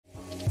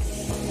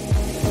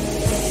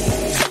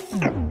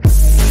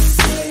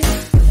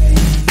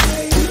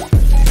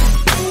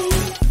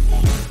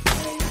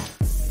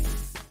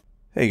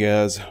Hey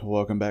guys,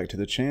 welcome back to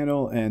the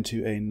channel and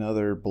to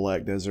another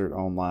Black Desert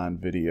Online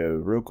video.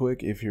 Real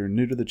quick, if you're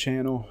new to the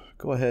channel,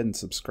 go ahead and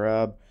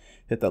subscribe.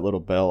 Hit that little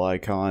bell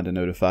icon to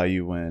notify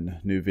you when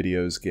new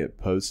videos get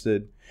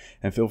posted.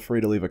 And feel free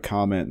to leave a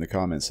comment in the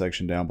comment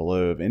section down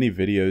below of any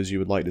videos you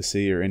would like to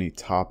see or any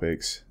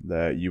topics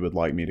that you would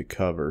like me to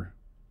cover.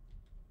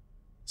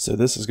 So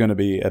this is going to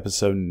be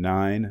episode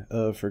 9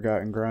 of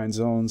Forgotten Grind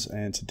Zones,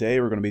 and today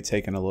we're going to be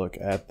taking a look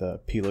at the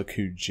Pila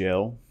Ku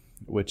Gel,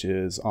 which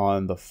is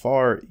on the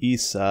far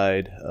east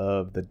side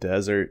of the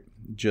desert,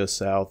 just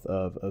south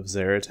of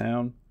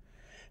Zaratown.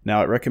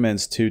 Now it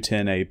recommends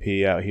 210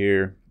 AP out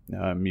here.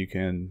 You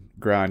can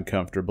grind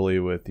comfortably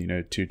with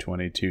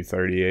 220,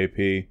 230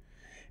 AP.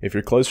 If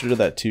you're closer to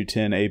that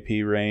 210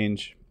 AP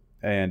range,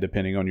 and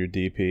depending on your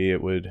DP,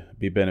 it would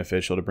be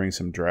beneficial to bring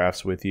some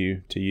drafts with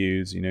you to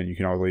use. You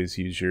can always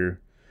use your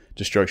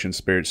Destruction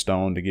Spirit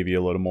Stone to give you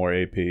a little more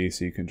AP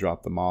so you can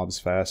drop the mobs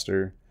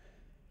faster.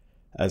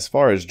 As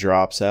far as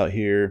drops out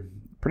here,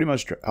 pretty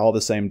much all the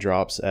same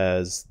drops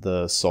as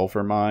the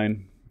Sulfur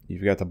Mine.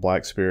 You've got the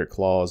Black Spirit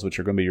Claws, which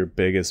are going to be your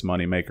biggest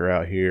money maker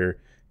out here.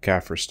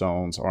 Kaffir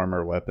Stones,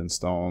 Armor Weapon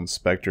Stones,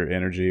 Spectre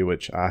Energy,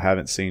 which I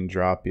haven't seen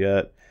drop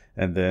yet,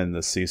 and then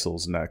the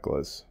Cecil's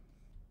Necklace.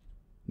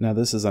 Now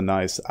this is a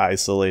nice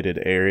isolated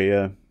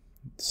area,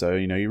 so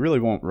you really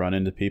won't run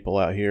into people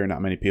out here.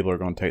 Not many people are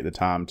going to take the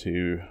time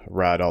to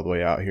ride all the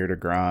way out here to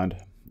grind.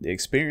 The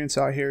experience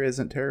out here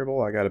isn't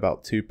terrible. I got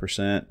about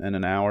 2% in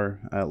an hour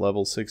at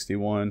level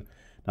 61.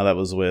 Now that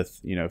was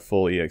with,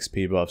 full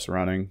EXP buffs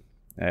running.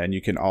 And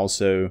you can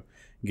also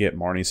get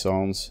Marnie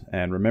Stones.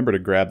 And remember to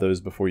grab those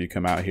before you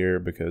come out here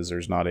because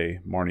there's not a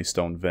Marnie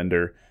Stone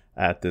vendor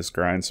at this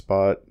grind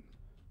spot.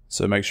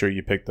 So make sure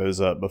you pick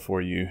those up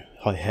before you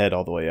head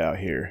all the way out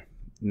here.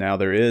 Now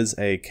there is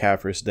a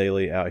Kaffir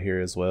daily out here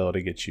as well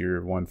to get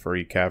your one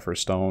free Kaffir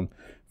Stone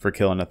for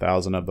killing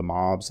 1,000 of the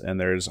mobs. And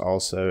there's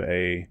also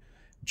a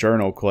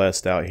journal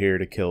quest out here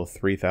to kill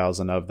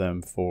 3,000 of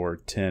them for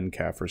 10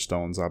 Kaffir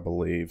Stones, I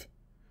believe.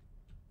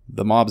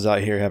 The mobs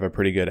out here have a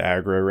pretty good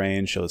aggro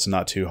range, so it's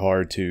not too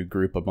hard to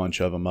group a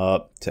bunch of them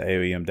up to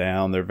AoE them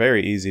down. They're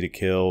very easy to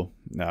kill,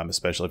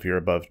 especially if you're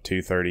above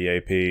 230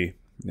 AP.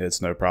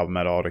 It's no problem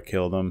at all to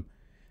kill them.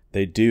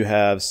 They do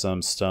have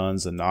some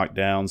stuns and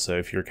knockdowns, so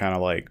if you're kind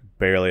of like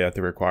barely at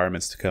the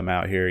requirements to come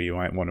out here, you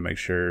might want to make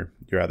sure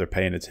you're either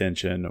paying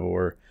attention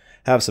or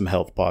have some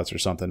health pots or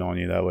something on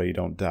you. That way you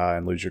don't die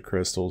and lose your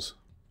crystals.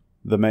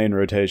 The main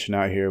rotation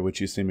out here,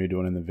 which you see me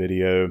doing in the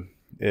video,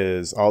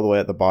 is all the way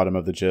at the bottom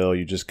of the gel.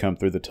 You just come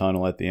through the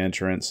tunnel at the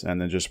entrance and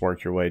then just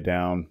work your way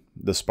down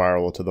the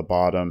spiral to the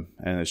bottom,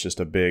 and it's just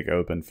a big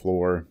open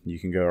floor. You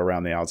can go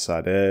around the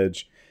outside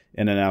edge,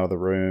 in and out of the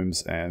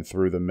rooms, and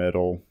through the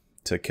middle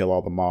to kill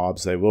all the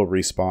mobs. They will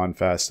respawn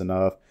fast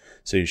enough,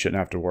 so you shouldn't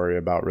have to worry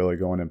about really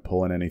going and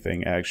pulling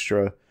anything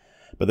extra.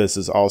 But this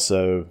is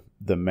also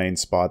the main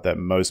spot that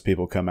most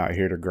people come out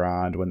here to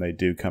grind when they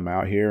do come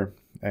out here.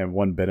 And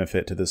one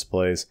benefit to this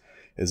place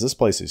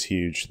is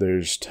huge.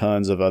 There's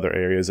tons of other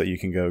areas that you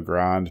can go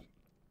grind.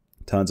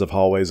 Tons of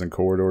hallways and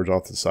corridors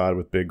off the side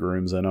with big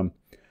rooms in them.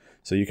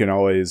 So you can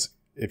always,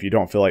 if you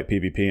don't feel like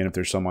PvP and if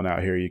there's someone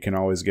out here, you can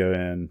always go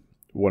in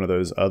one of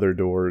those other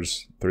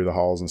doors through the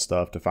halls and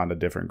stuff to find a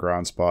different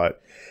grind spot.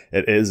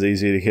 It is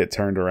easy to get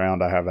turned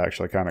around. I have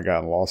actually kind of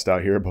gotten lost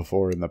out here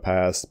before in the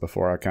past,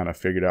 before I kind of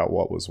figured out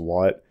what was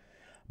what.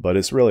 But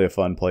it's really a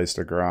fun place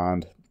to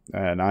grind,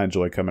 and I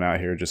enjoy coming out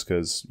here just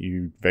because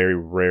you very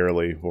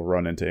rarely will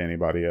run into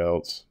anybody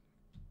else.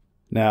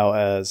 Now,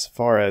 as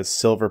far as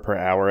silver per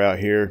hour out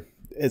here,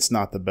 it's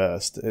not the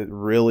best. It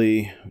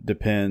really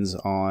depends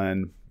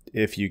on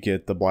if you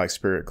get the Black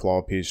Spirit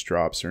Claw piece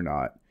drops or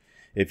not.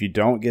 If you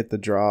don't get the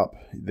drop,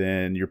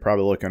 then you're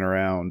probably looking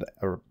around,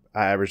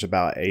 I average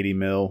about 80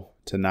 mil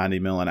to 90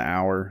 mil an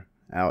hour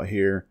out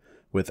here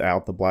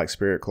without the Black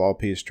Spirit Claw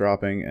piece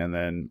dropping. And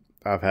then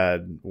I've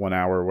had 1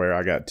 hour where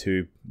I got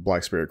 2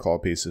 Black Spirit Claw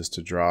pieces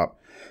to drop.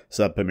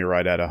 So that put me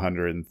right at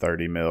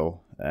 130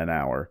 mil an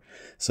hour.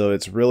 So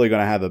it's really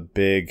going to have a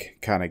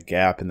big kind of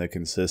gap in the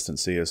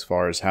consistency as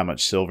far as how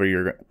much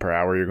silver per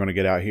hour you're going to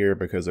get out here,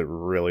 because it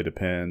really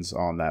depends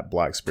on that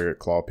Black Spirit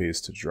Claw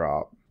piece to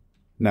drop.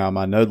 Now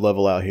my node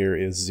level out here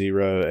is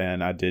 0,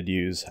 and I did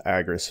use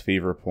Agris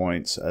Fever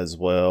points as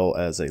well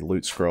as a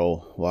loot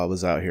scroll while I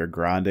was out here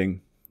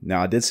grinding.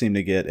 Now I did seem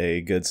to get a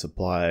good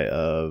supply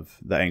of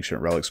the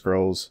Ancient Relic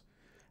Scrolls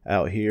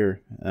out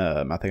here.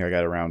 I think I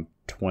got around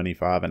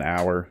 25 an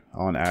hour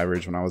on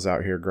average when I was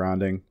out here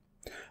grinding.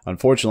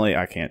 Unfortunately,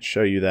 I can't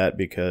show you that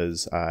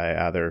because I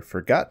either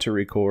forgot to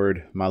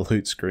record my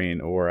loot screen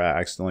or I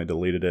accidentally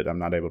deleted it. I'm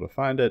not able to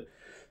find it.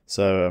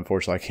 So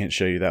unfortunately, I can't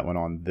show you that one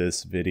on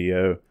this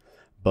video.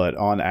 But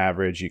on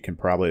average, you can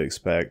probably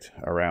expect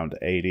around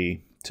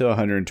 80 to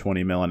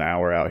 120 mil an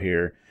hour out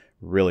here,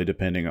 really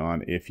depending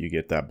on if you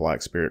get that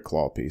Black Spirit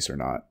Claw piece or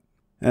not.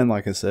 And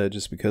like I said,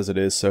 just because it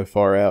is so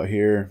far out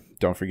here,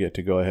 don't forget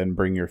to go ahead and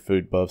bring your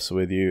food buffs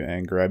with you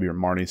and grab your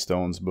Marnie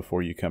Stones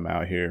before you come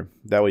out here.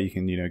 That way you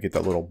can, get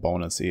that little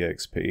bonus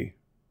EXP.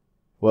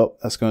 Well,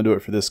 that's going to do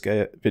it for this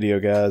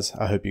video, guys.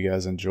 I hope you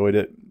guys enjoyed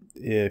it.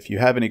 if you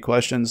have any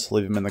questions,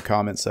 leave them in the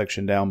comment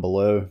section down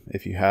below.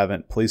 If you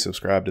haven't, please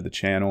subscribe to the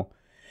channel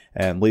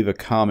and leave a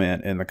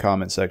comment in the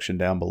comment section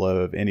down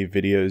below of any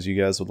videos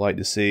you guys would like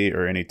to see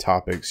or any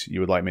topics you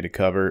would like me to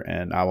cover,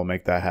 and I will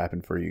make that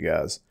happen for you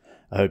guys.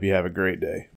 I hope you have a great day.